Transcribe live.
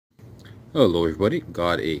Hello everybody,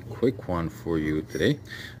 got a quick one for you today.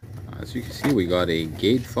 As you can see, we got a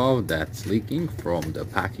gate valve that's leaking from the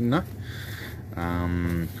packing nut.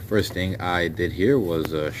 First thing I did here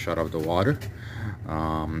was shut off the water,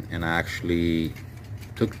 and I actually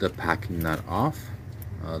took the packing nut off.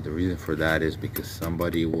 The reason for that is because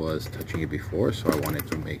somebody was touching it before, so I wanted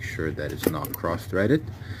to make sure that it's not cross-threaded.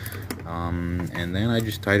 And then I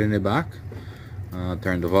just tightened it back.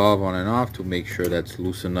 Turn the valve on and off to make sure that's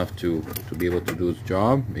loose enough to be able to do its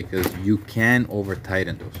job, because you can over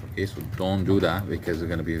tighten those. Okay, so don't do that because it's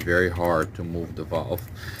going to be very hard to move the valve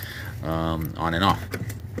on and off.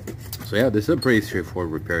 So yeah, this is a pretty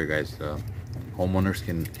straightforward repair, guys. Homeowners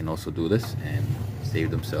can also do this and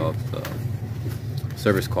save themselves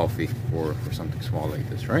service call fee for something small like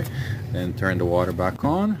this, right? Then turn the water back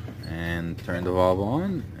on and turn the valve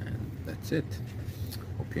on, and that's it.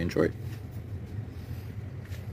 Hope you enjoyed.